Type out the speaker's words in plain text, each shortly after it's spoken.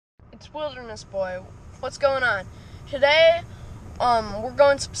it's Wilderness Boy. What's going on? Today, we're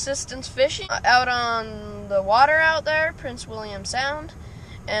going subsistence fishing out on the water out there, Prince William Sound,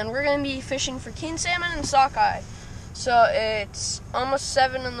 and we're going to be fishing for king salmon and sockeye. So it's almost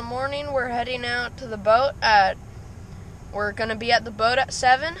 7 in the morning. We're heading out to the boat we're going to be at the boat at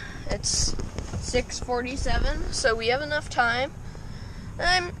 7. It's 6:47, so we have enough time.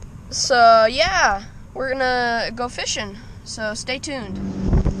 So yeah, we're going to go fishing, so stay tuned.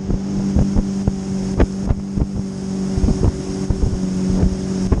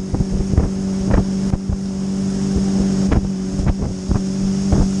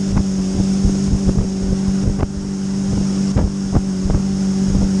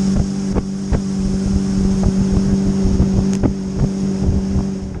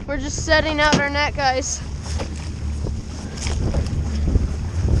 We're just setting out our net, guys.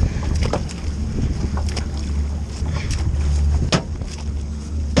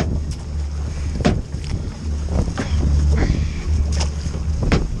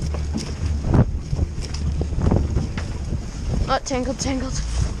 Oh, tangled.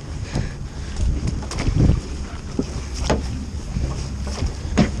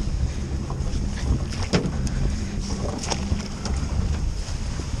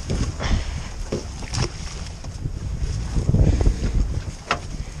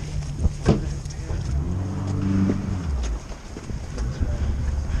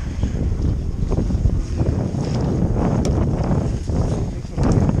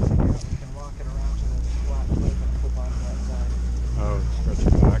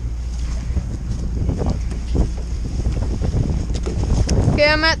 Okay,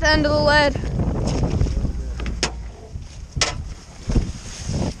 I'm at the end of the lead.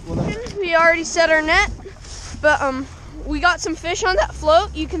 We already set our net, but we got some fish on that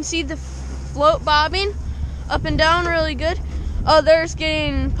float. You can see the float bobbing up and down really good. Oh, there's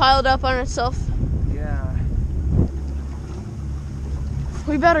getting piled up on itself. Yeah.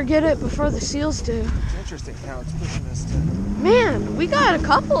 We better get it before the seals do. It's interesting how it's pushing us to... Man, we got a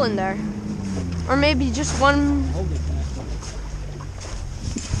couple in there. Or maybe just one. Hold it back.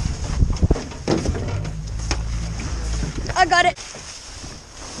 I got it.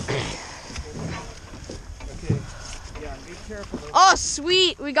 Okay. Yeah, be careful. Oh,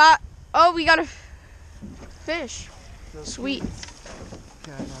 sweet. We got a fish. Those Sweet.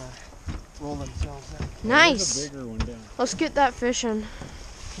 Can roll themselves in. Nice. There's a bigger one down. Let's get that fish in.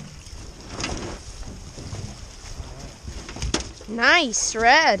 Nice,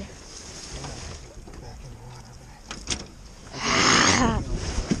 red. Back in the water.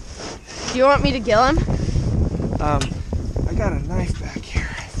 Do you want me to gill him? I got a knife back here.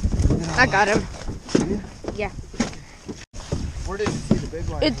 I got him. You? Yeah. Where did you see the big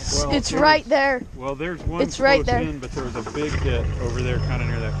one? It's right there. Well, there's one It's right close there. in, but there was a big hit over there kind of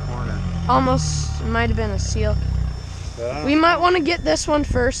near that corner. Almost might have been a seal. We might want to get this one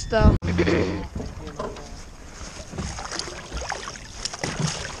first, though.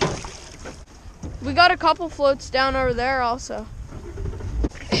 We got a couple floats down over there also.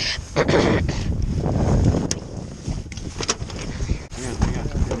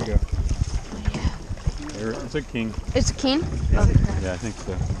 It's a king. It's a king? Okay. Yeah, I think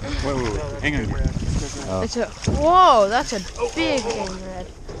so. Wait. Hang on. It's a, whoa, that's a big king red.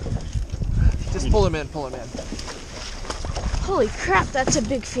 Just pull him in. Holy crap, that's a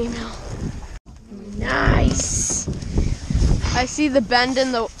big female. Nice. I see the bend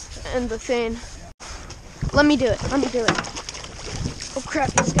in the thing. Let me do it. Oh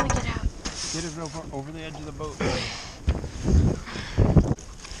crap, he's gonna get out. Get it over the edge of the boat.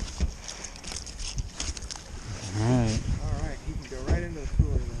 Alright, he can go right into the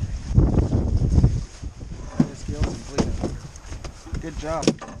cooler there. His gill's completed. Good job.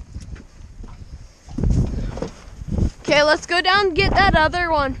 Okay, let's go down and get that other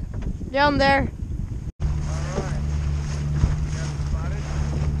one. Down there.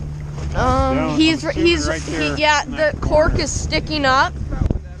 He's right there. Yeah, the cork is sticking up.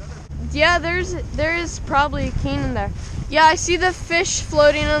 Yeah, there is probably a king in there. Yeah, I see the fish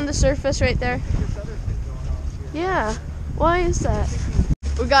floating on the surface right there. Yeah, why is that?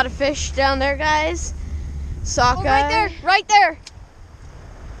 We got a fish down there, guys. Sockeye. Oh, right there.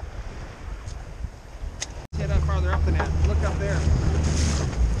 Head up farther up than that. Look up there.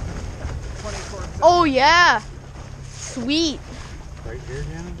 Oh yeah, sweet. Right here,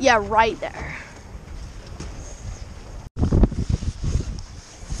 Danny? Yeah, right there.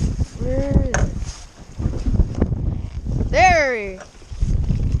 Where is it? There.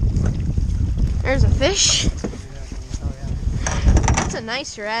 There's a fish. That's a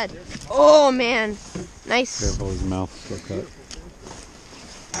nice red. Oh man, nice. Careful, his mouth's still cut.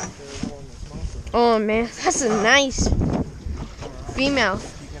 Oh man, that's a nice female.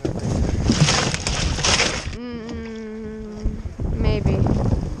 Maybe.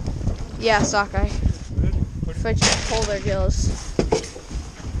 Yeah, sockeye. If I just pull their gills.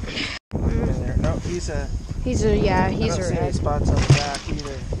 No, he's a Yeah, I he's don't a see any red. spots on the back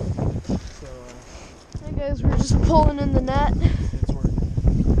either. So Hey guys, we're just pulling in the net. it's working.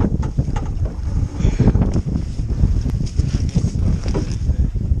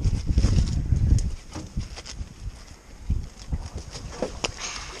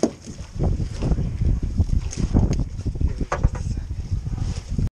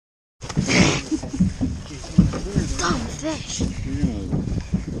 Dumb fish. You're gonna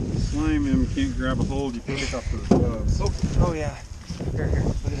slime him, can't grab a hold, you pick up those gloves. Oh yeah. Here,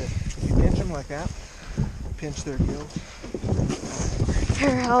 look at this. If you pinch them like that, pinch their gill.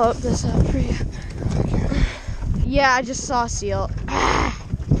 Here, I'll open this up for you. Yeah, I just saw a seal.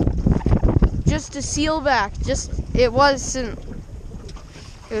 Just a seal back. It wasn't.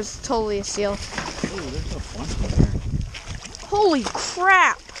 It was totally a seal. Oh, there's a bunch in there. Holy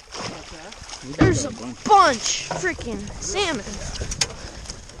crap! There's a bunch freaking salmon.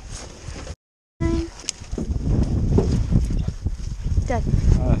 Dead.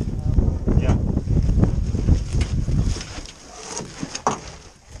 Yeah.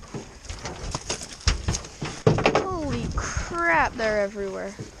 Holy crap, they're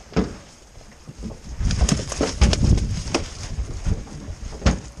everywhere.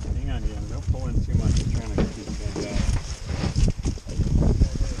 Hang on, Ian. Don't pull in too much. I'm trying to get these guys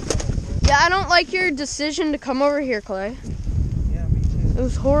out. Yeah, I don't like your decision to come over here, Clay. Yeah, me too. It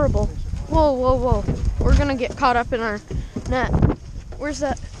was horrible. Whoa, whoa, whoa. We're gonna get caught up in our net. Where's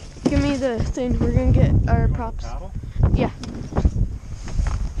that? Give me the thing. We're gonna get our props. Paddle? Yeah.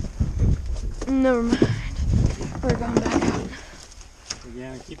 Never mind. We're going back out.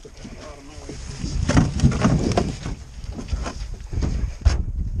 Yeah, keep the paddle out of my way, please.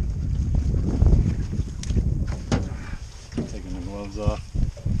 Taking the gloves off.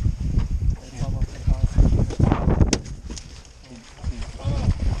 It's almost impossible.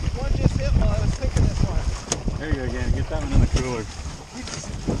 One just hit while I was picking this one. There you go again. Get that one in the cooler.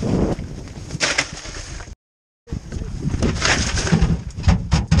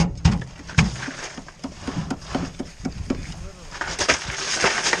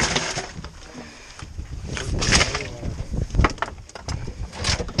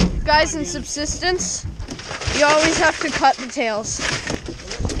 Guys, in Subsistence, you always have to cut the tails.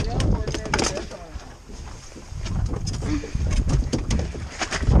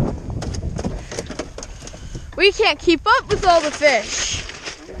 We can't keep up with all the fish.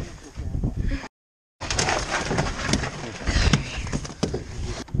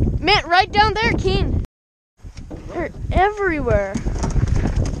 Man, right down there, Keen. They're everywhere.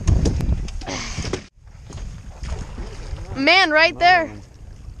 Man, right there.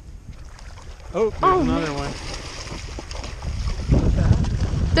 Oh, there's Oh, another one.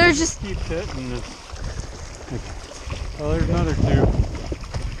 They're just... Keep hitting this. Oh, there's another two.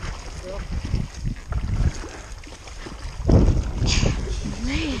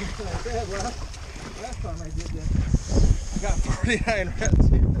 Man. Last time I did this, I got 49 reds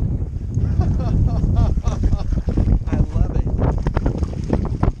here. I love it.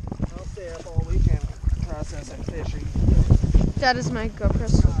 I'll stay up all weekend processing fish. That is my GoPro.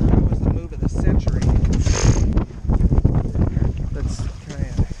 That was the move of the century. Let's try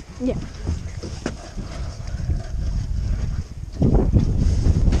it. Yeah.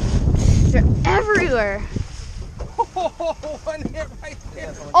 They're everywhere. One hit right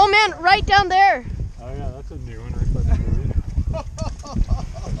there. Oh man, right down there. Oh yeah, that's a new one right by the buoy.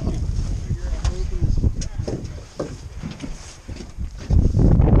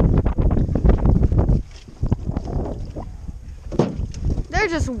 They're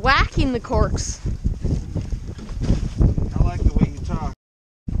just whacking the corks. I like the way you talk.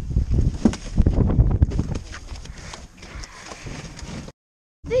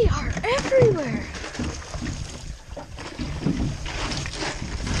 They are everywhere.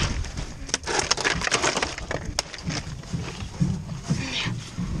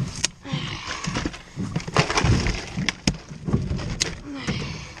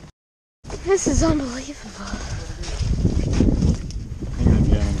 This is unbelievable. Hang on,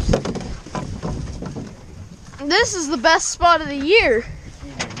 James. This is the best spot of the year.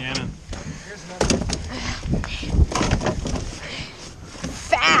 Gannon.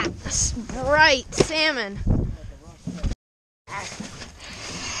 Fat, bright salmon.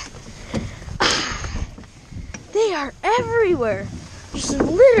 They are everywhere. Just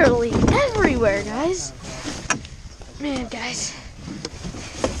literally everywhere, guys. Man, guys.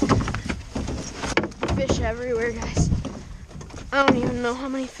 everywhere, guys. I don't even know how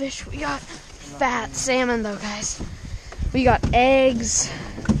many fish we got. Fat salmon, though, guys. We got eggs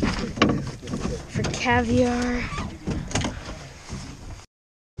for caviar.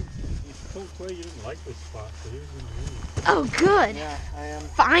 You told Clay you didn't like this spot, so he was going to move. Oh, good. Yeah, I am.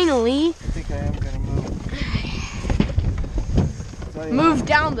 Finally. I think I am gonna move. Tell you Move what,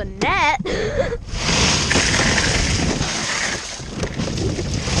 down the net.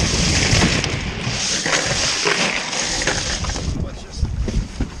 let's just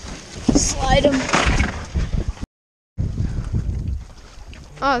Slide him.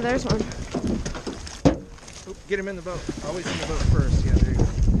 Oh, there's one. get him in the boat. Always in the boat first. Yeah, there you go.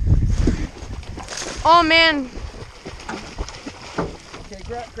 Oh, man. Okay,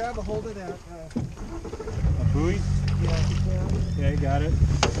 grab a hold of that. A buoy? Yeah, if you can. Okay, got it.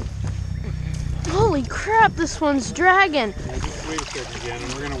 Holy crap, this one's dragging. Yeah, just wait a second, Jen,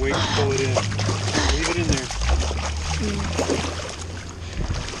 and we're going to wait to pull it in. Leave it in there.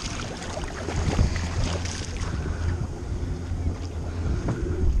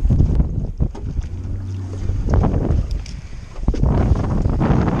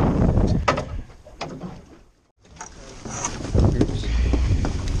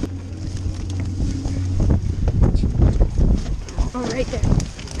 Oh, right there.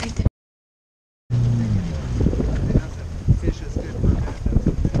 Right there. Fish is good for that.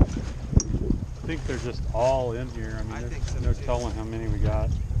 I think they're just all in here. I mean, I there's think so, no too. telling how many we got.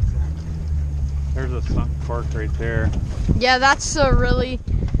 There's a sunk cork right there. Yeah, that's a really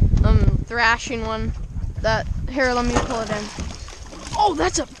thrashing one. Here, let me pull it in. Oh,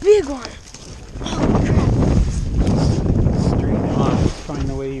 that's a big one. Holy crap. Straight on. Let's find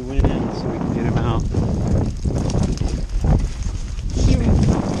the way he went in so we can get him out.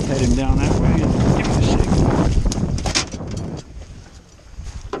 Head him down that way and give him a shake.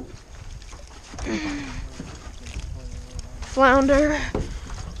 Flounder.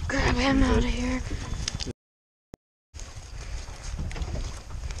 Grab him out of here.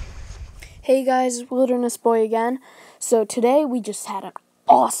 Hey guys, Wilderness Boy again. So today we just had an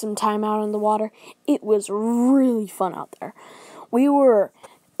awesome time out on the water. It was really fun out there. We were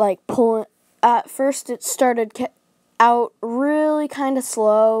like pulling, at first it started out really kind of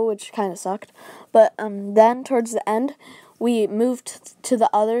slow, which kind of sucked. But then towards the end, we moved to the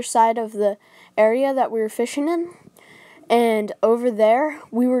other side of the area that we were fishing in. And over there,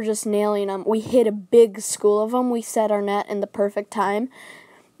 we were just nailing them. We hit a big school of them. We set our net in the perfect time.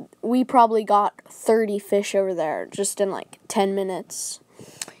 We probably got 30 fish over there just in like 10 minutes.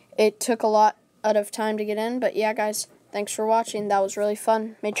 It took a lot of time to get in, but yeah, guys, thanks for watching. That was really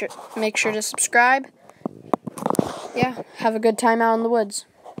fun. Make sure to subscribe. Yeah, have a good time out in the woods.